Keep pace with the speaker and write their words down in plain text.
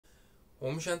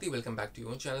Om Shanti, welcome back to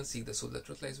your own channel, Seek the Soul, the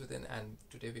Truth Lies Within, and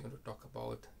today we're going to talk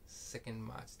about 2nd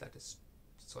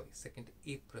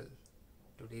April,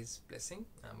 today's blessing.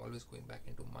 I'm always going back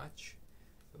into March,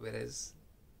 whereas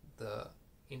the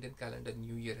Indian calendar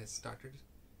New Year has started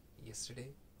yesterday,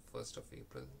 1st of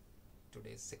April,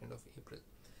 today is 2nd of April.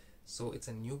 So it's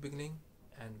a new beginning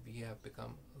and we have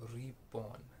become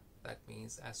reborn. That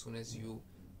means as soon as you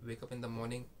wake up in the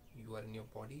morning, you are in your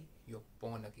body, you're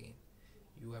born again.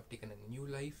 You have taken a new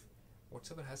life.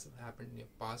 Whatever has happened in your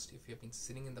past, if you have been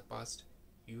sinning in the past,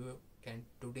 you can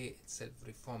today itself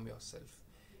reform yourself.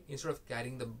 Instead of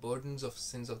carrying the burdens of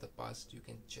sins of the past, you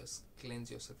can just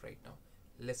cleanse yourself right now.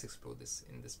 Let's explore this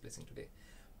in this blessing today.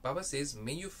 Baba says,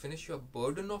 may you finish your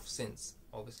burden of sins,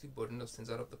 obviously burden of sins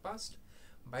are of the past,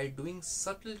 by doing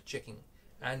subtle checking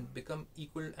and become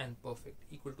equal and perfect.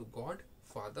 Equal to God,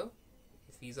 Father.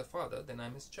 If He is a father, then I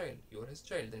am His child. You are His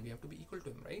child, then we have to be equal to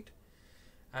Him, right?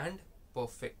 And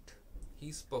perfect.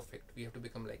 He's perfect. We have to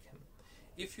become like Him.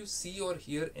 If you see or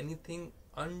hear anything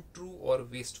untrue or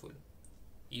wasteful,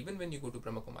 even when you go to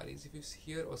Brahmakumaris, if you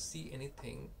hear or see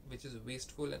anything which is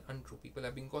wasteful and untrue, people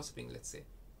have been gossiping, let's say,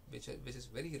 which is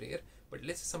very rare, but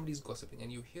let's say somebody is gossiping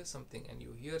and you hear something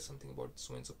about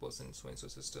so-and-so person, so-and-so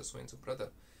sister, so-and-so brother,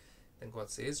 then God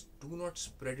says, do not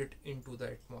spread it into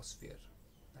the atmosphere.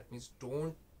 That means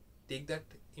don't take that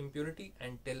impurity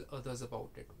and tell others about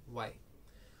it. Why?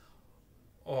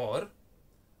 Or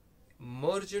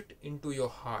merge it into your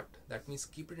heart. That means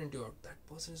keep it into your heart. That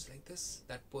person is like this.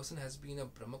 That person has been a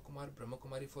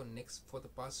Brahmakumari for the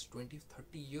past 20-30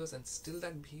 years, and still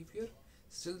that behavior,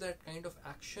 still that kind of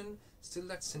action, still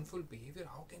that sinful behavior.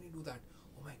 How can he do that?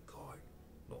 Oh my God.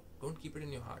 No, don't keep it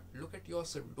in your heart. Look at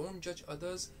yourself. Don't judge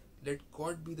others. Let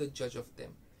God be the judge of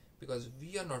them. Because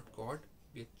we are not God.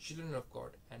 We are children of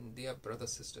God, and they are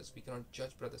brothers, sisters. We cannot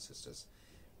judge brothers, sisters.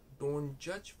 Don't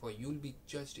judge, for you will be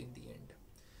judged in the end.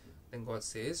 Then God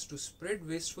says, to spread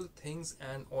wasteful things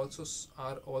and also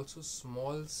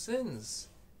small sins.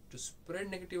 To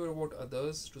spread negative about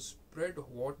others, to spread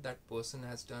what that person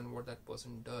has done, what that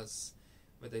person does.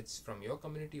 Whether it's from your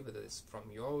community, whether it's from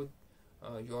your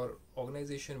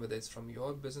organization, whether it's from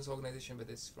your business organization,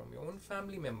 whether it's from your own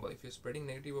family member. If you're spreading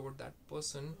negative about that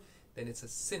person, then it's a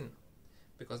sin,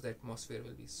 because the atmosphere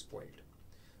will be spoiled.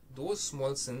 Those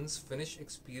small sins finish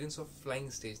experience of flying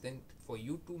stage. Then for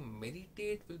you to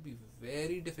meditate will be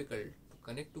very difficult. To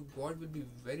connect to God will be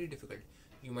very difficult.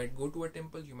 You might go to a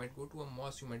temple, you might go to a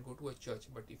mosque, you might go to a church.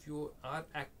 But if you are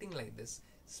acting like this,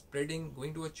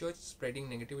 going to a church, spreading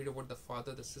negativity about the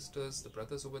father, the sisters, the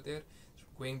brothers over there,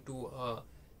 going to a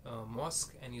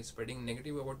mosque and you're spreading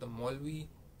negative about the Maulvi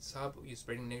Sahib, you're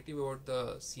spreading negative about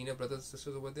the senior brothers and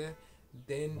sisters over there,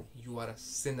 then you are a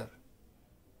sinner.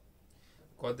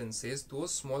 God then says,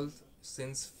 those small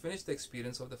sins finish the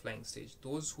experience of the flying stage.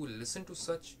 Those who listen to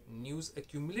such news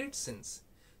accumulate sins.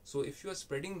 So if you are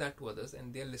spreading that to others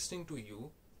and they are listening to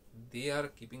you, they are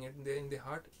keeping it there in their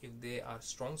heart. If they are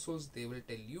strong souls, they will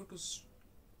tell you to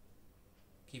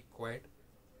keep quiet,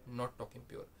 not talk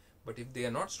impure. But if they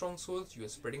are not strong souls, you are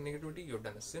spreading negativity, you have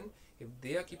done a sin. If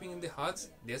they are keeping in their hearts,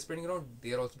 they are spreading around,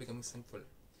 they are also becoming sinful.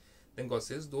 Then God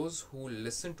says, those who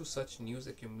listen to such news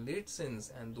accumulate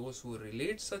sins, and those who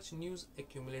relate such news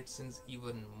accumulate sins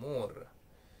even more.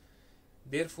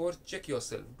 Therefore, check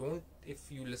yourself.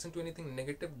 If you listen to anything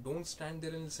negative, don't stand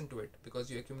there and listen to it, because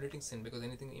you're accumulating sin. Because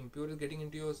anything impure is getting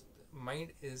into your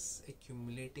mind is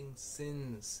accumulating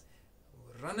sins.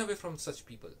 Run away from such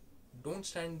people. Don't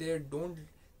stand there. Don't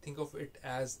think of it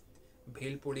as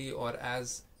bhel puri or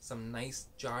as some nice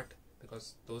chaat,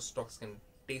 because those stocks can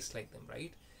taste like them,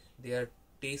 right? They are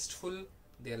tasteful,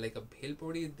 they are like a bhel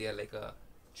puri, they are like a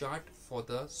chaat for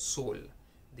the soul.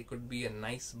 They could be a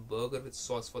nice burger with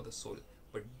sauce for the soul.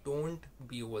 But don't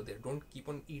be over there. Don't keep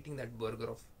on eating that burger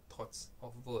of thoughts,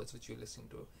 of words which you're listening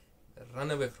to. Run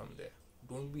away from there.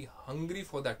 Don't be hungry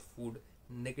for that food,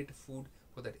 negative food,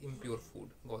 for that impure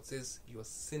food. God says you are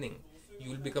sinning.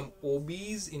 You will become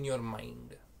obese in your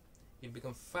mind. You'll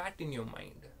become fat in your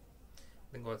mind.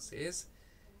 Then God says,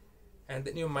 and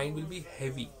then your mind will be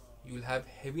heavy. You will have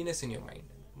heaviness in your mind,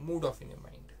 mood off in your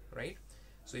mind, right?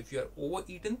 So if you are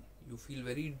overeaten, you feel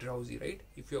very drowsy, right?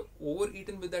 If you are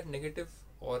overeaten with that negative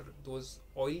or those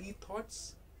oily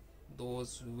thoughts,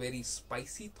 those very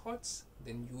spicy thoughts,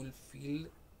 then you will feel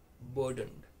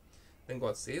burdened. Then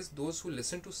God says, those who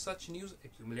listen to such news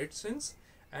accumulate sins,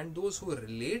 and those who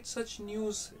relate such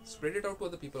news, spread it out to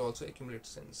other people, also accumulate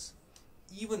sins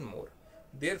even more.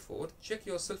 Therefore, check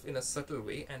yourself in a subtle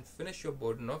way and finish your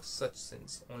burden of such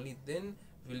sins. Only then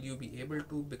will you be able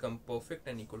to become perfect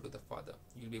and equal to the Father.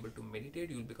 You'll be able to meditate,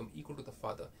 you'll become equal to the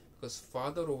Father, because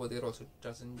Father over there also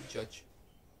doesn't judge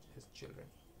his children.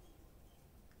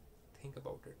 Think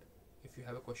about it. If you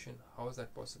have a question, how is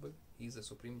that possible? He is the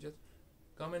supreme judge.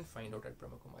 Come and find out at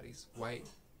Brahmakumaris. Why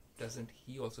doesn't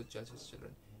he also judge his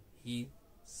children? He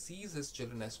sees his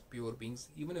children as pure beings,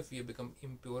 even if we have become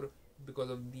impure because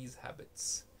of these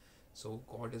habits. So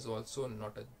God is also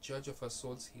not a judge of our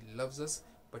souls. He loves us,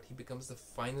 but he becomes the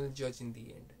final judge in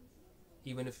the end.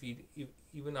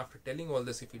 Even after telling all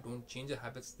this, if we don't change our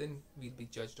habits, then we'll be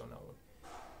judged on our own.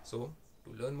 So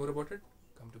to learn more about it,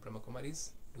 come to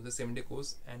Brahmakumaris, do the 7-day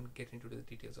course and get into the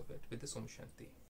details of it with the Som Shanti.